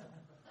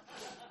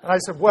 And I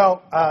said,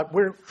 well,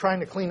 we're trying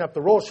to clean up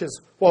the rolls. She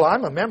says, well,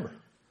 I'm a member.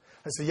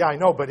 I said, yeah, I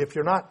know, but if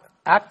you're not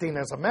acting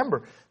as a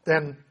member,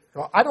 then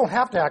I don't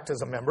have to act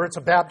as a member. It's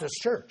a Baptist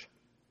church.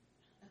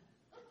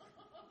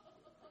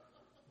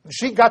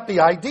 She got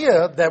the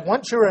idea that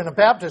once you're in a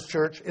Baptist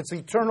church, it's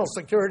eternal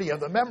security of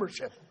the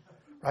membership,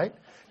 right?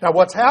 Now,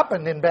 what's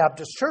happened in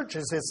Baptist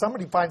churches is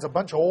somebody finds a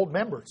bunch of old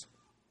members,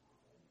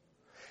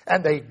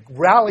 and they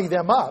rally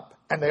them up,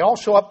 and they all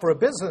show up for a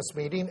business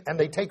meeting, and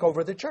they take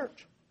over the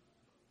church.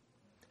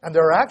 And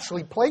there are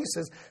actually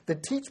places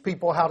that teach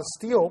people how to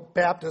steal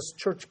Baptist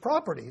church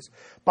properties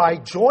by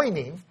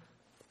joining,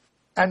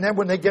 and then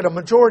when they get a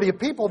majority of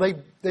people,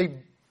 they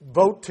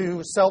vote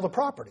to sell the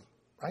property,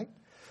 right?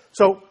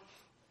 So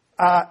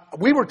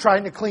we were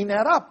trying to clean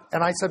that up.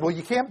 And I said, well,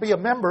 you can't be a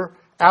member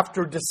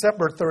after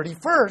December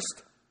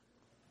 31st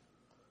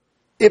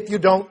if you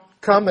don't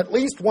come at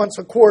least once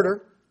a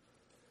quarter,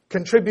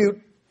 contribute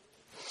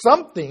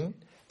something,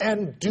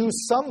 and do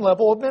some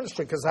level of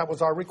ministry, because that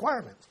was our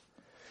requirement.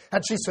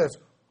 And she says,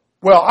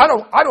 well,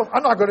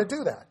 I'm not going to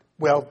do that.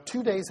 Well,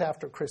 2 days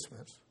after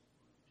Christmas,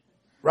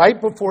 right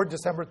before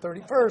December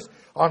 31st,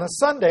 on a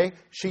Sunday,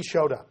 she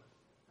showed up.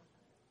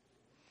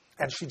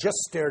 And she just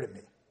stared at me.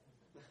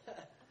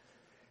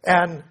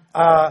 And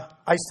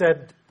I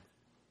said,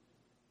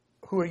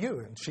 who are you?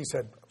 And she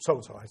said,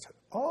 so-and-so. I said,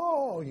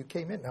 oh, you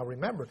came in. Now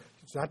remember,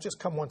 it's not just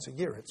come once a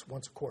year, it's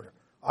once a quarter.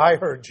 I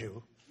heard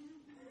you.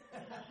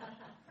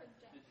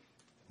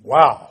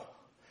 Wow.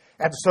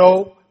 And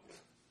so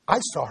I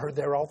saw her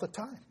there all the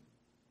time.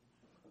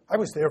 I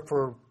was there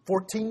for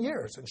 14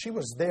 years, and she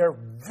was there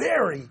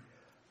very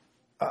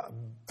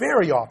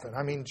often.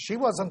 I mean, she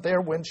wasn't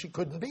there when she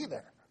couldn't be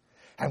there.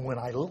 And when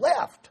I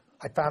left,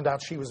 I found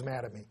out she was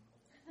mad at me.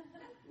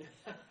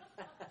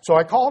 So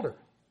I called her.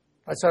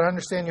 I said, I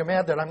understand you're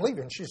mad that I'm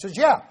leaving. She says,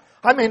 yeah.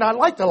 I may not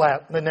like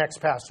the next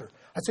pastor.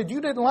 I said, you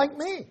didn't like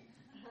me.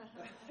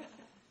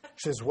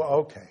 She says, well,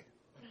 okay.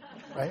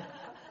 Right?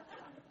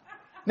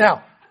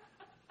 Now,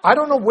 I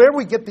don't know where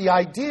we get the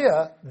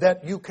idea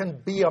that you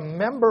can be a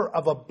member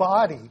of a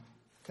body.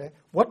 Okay?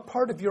 What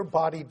part of your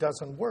body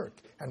doesn't work?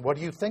 And what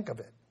do you think of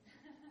it?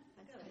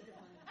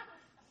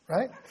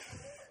 Right?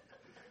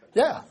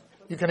 Yeah.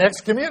 You can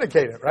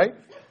excommunicate it, right?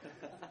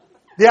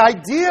 The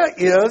idea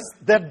is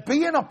that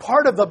being a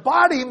part of the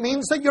body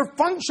means that you're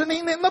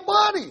functioning in the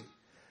body.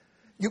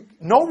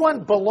 No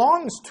one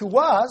belongs to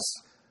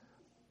us,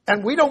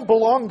 and we don't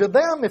belong to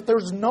them if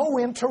there's no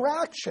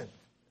interaction.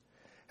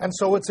 And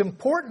so it's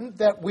important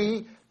that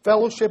we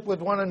fellowship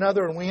with one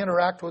another and we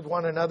interact with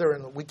one another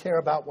and we care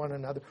about one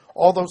another.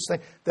 All those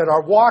things, that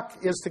our walk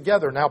is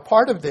together. Now,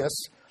 part of this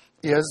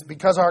is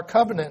because our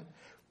covenant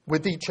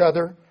with each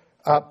other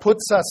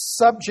puts us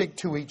subject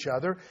to each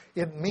other.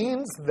 It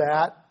means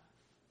that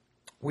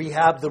we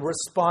have the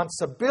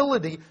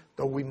responsibility,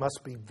 though we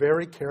must be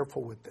very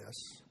careful with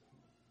this,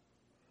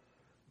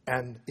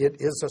 and it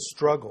is a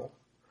struggle,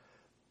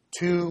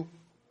 to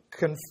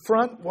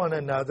confront one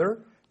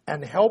another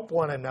and help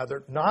one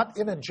another, not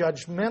in a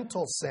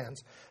judgmental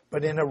sense,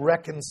 but in a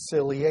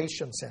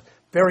reconciliation sense.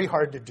 Very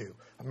hard to do.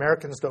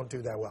 Americans don't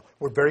do that well.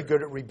 We're very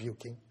good at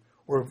rebuking.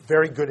 We're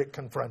very good at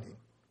confronting,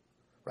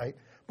 right?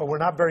 But we're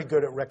not very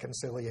good at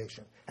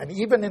reconciliation. And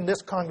even in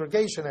this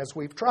congregation, as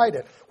we've tried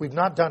it, we've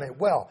not done it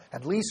well.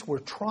 At least we're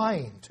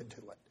trying to do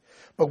it.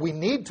 But we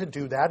need to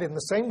do that in the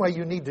same way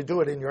you need to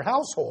do it in your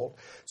household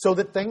so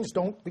that things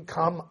don't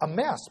become a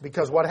mess.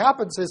 Because what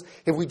happens is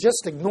if we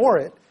just ignore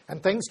it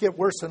and things get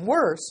worse and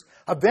worse,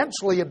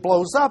 eventually it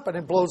blows up and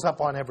it blows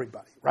up on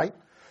everybody, right?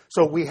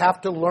 So we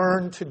have to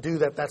learn to do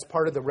that. That's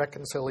part of the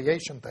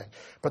reconciliation thing.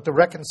 But the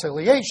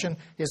reconciliation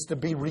is to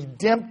be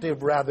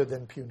redemptive rather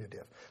than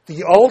punitive.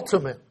 The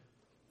ultimate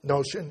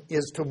notion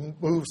is to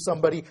move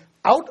somebody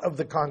out of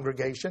the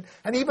congregation,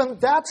 and even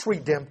that's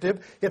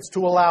redemptive. It's to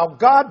allow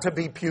God to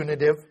be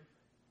punitive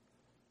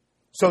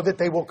so that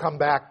they will come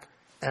back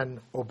and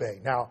obey.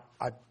 Now,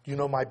 you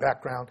know my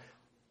background.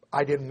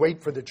 I didn't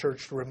wait for the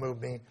church to remove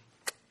me.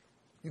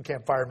 You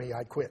can't fire me,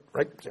 I quit,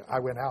 right? I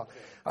went out.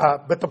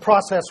 But the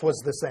process was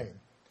the same.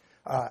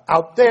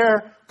 Out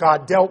there,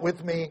 God dealt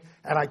with me,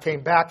 and I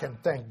came back,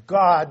 and thank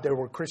God there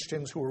were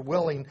Christians who were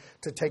willing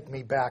to take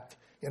me back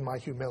in my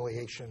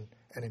humiliation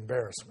and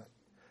embarrassment.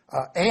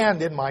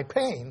 And in my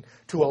pain,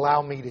 to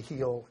allow me to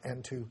heal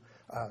and to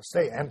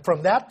stay. And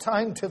from that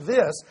time to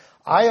this,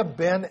 I have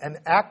been an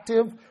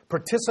active,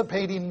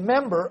 participating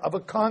member of a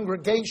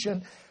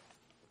congregation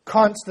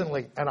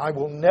constantly. And I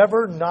will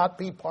never not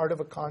be part of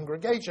a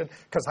congregation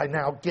because I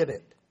now get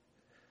it.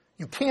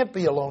 You can't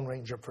be a Lone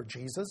Ranger for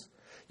Jesus.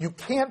 You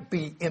can't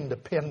be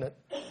independent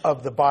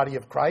of the body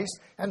of Christ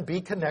and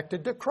be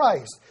connected to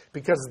Christ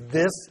because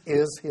this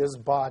is His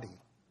body.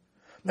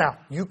 Now,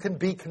 you can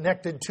be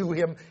connected to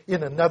Him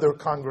in another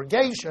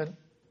congregation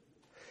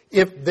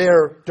if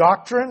their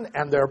doctrine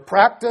and their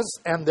practice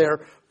and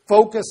their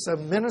focus of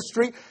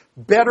ministry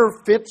better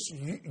fits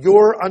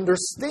your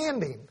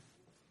understanding.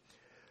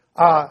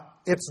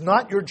 It's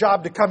not your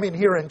job to come in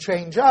here and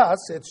change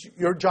us. It's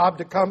your job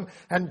to come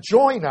and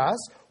join us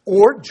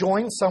or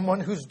join someone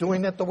who's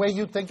doing it the way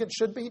you think it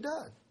should be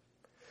done.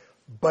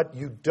 But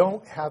you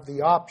don't have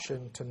the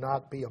option to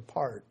not be a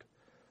part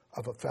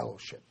of a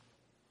fellowship.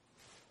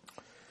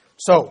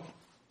 So,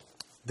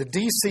 the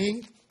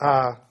DC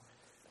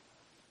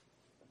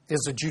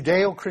is a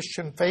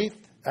Judeo-Christian faith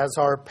as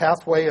our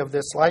pathway of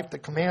this life. The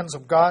commands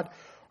of God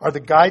are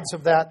the guides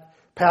of that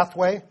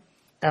pathway.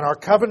 And our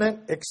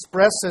covenant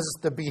expresses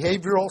the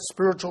behavioral,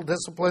 spiritual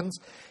disciplines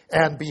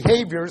and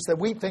behaviors that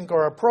we think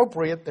are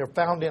appropriate. They're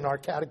found in our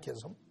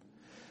catechism.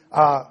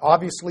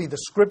 Obviously, the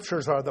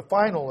scriptures are the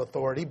final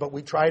authority, but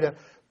we try to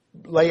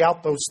lay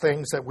out those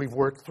things that we've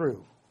worked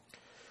through.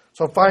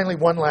 So finally,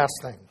 one last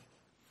thing.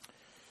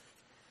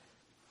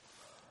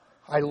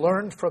 I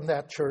learned from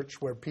that church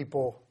where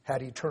people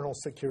had eternal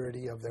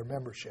security of their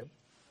membership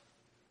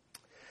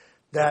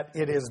that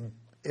it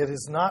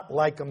is not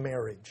like a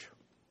marriage.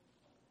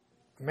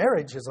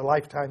 Marriage is a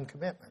lifetime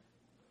commitment.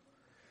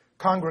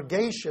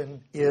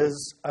 Congregation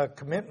is a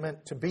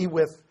commitment to be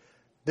with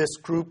this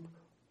group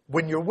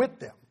when you're with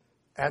them.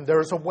 And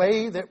there's a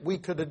way that we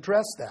could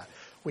address that.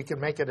 We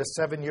can make it a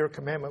 7-year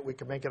commitment. We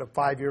can make it a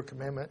 5-year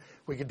commitment.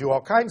 We can do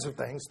all kinds of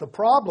things. The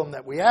problem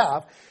that we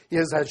have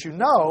is, as you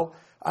know,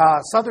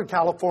 Southern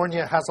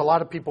California has a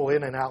lot of people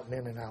in and out and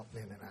in and out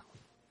and in and out.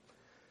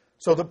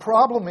 So the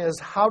problem is,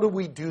 how do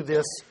we do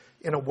this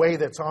in a way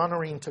that's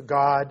honoring to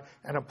God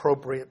and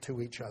appropriate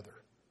to each other?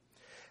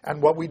 And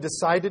what we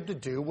decided to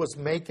do was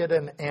make it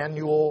an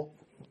annual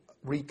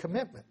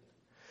recommitment.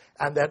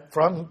 And that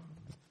from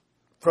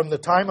the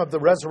time of the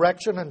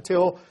resurrection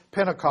until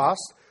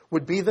Pentecost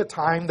would be the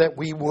time that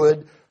we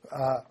would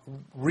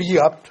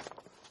re-up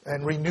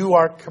and renew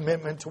our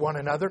commitment to one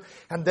another.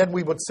 And then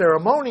we would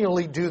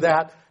ceremonially do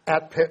that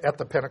at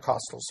the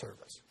Pentecostal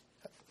service.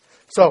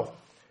 So,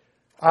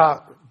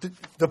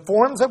 The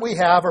forms that we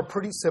have are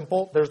pretty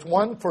simple. There's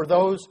one for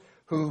those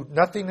who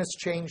nothing has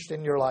changed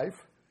in your life.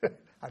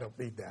 I don't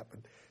need that, but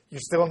you're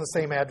still on the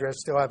same address,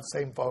 still have the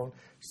same phone,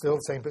 still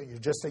the same, but you're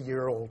just a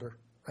year older,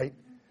 right?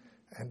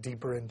 And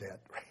deeper in debt,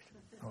 right?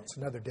 Oh, it's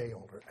another day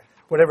older.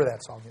 Whatever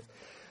that song is.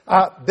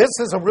 This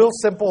is a real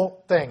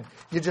simple thing.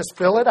 You just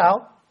fill it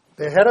out.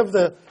 The head of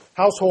the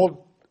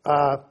household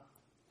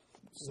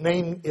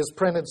name is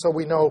printed so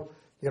we know,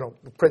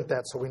 print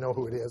that so we know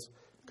who it is.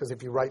 Because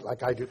if you write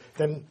like I do,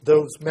 then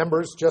those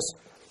members just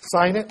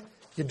sign it.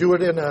 You do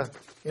it in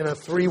a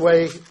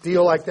three-way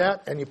deal like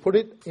that, and you put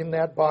it in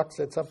that box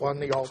that's up on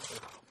the altar,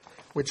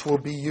 which will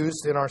be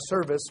used in our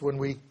service when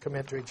we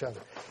commit to each other.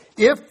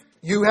 If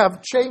you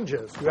have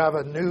changes, you have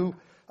a new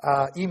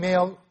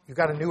email, you've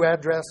got a new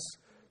address,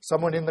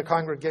 someone in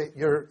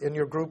the in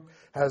your group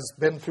has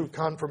been through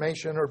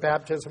confirmation or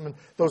baptism, and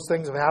those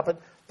things have happened,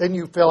 then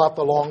you fill out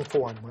the long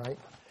form, right?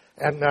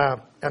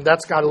 And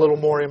that's got a little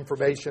more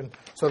information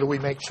so that we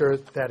make sure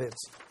that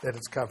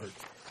it's covered.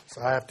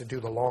 So I have to do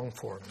the long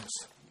forms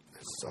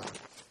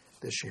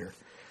this year.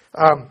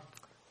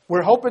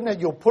 We're hoping that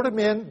you'll put them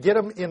in, get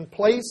them in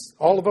place.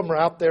 All of them are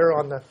out there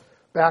on the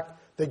back.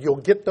 That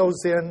you'll get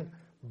those in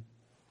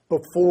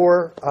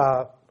before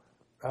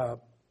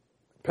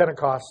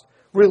Pentecost.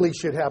 Really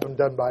should have them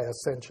done by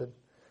Ascension.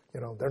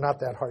 They're not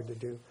that hard to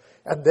do.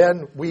 And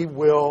then we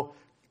will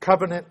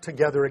covenant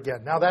together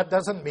again. Now that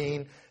doesn't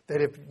mean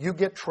that if you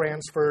get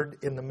transferred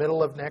in the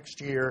middle of next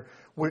year,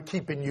 we're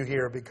keeping you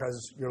here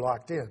because you're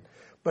locked in.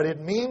 But it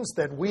means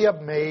that we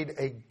have made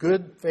a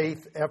good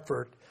faith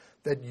effort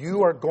that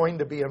you are going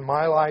to be in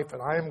my life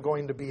and I am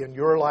going to be in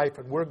your life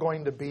and we're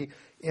going to be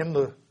in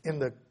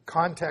the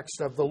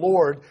context of the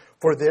Lord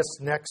for this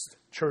next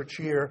church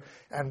year.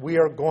 And we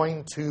are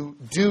going to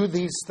do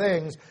these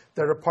things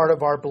that are part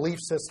of our belief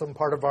system,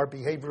 part of our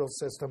behavioral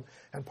system,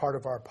 and part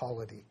of our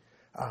polity,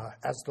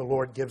 as the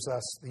Lord gives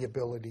us the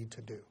ability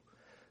to do.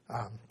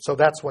 So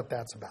that's what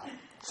that's about.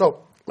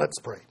 So let's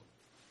pray.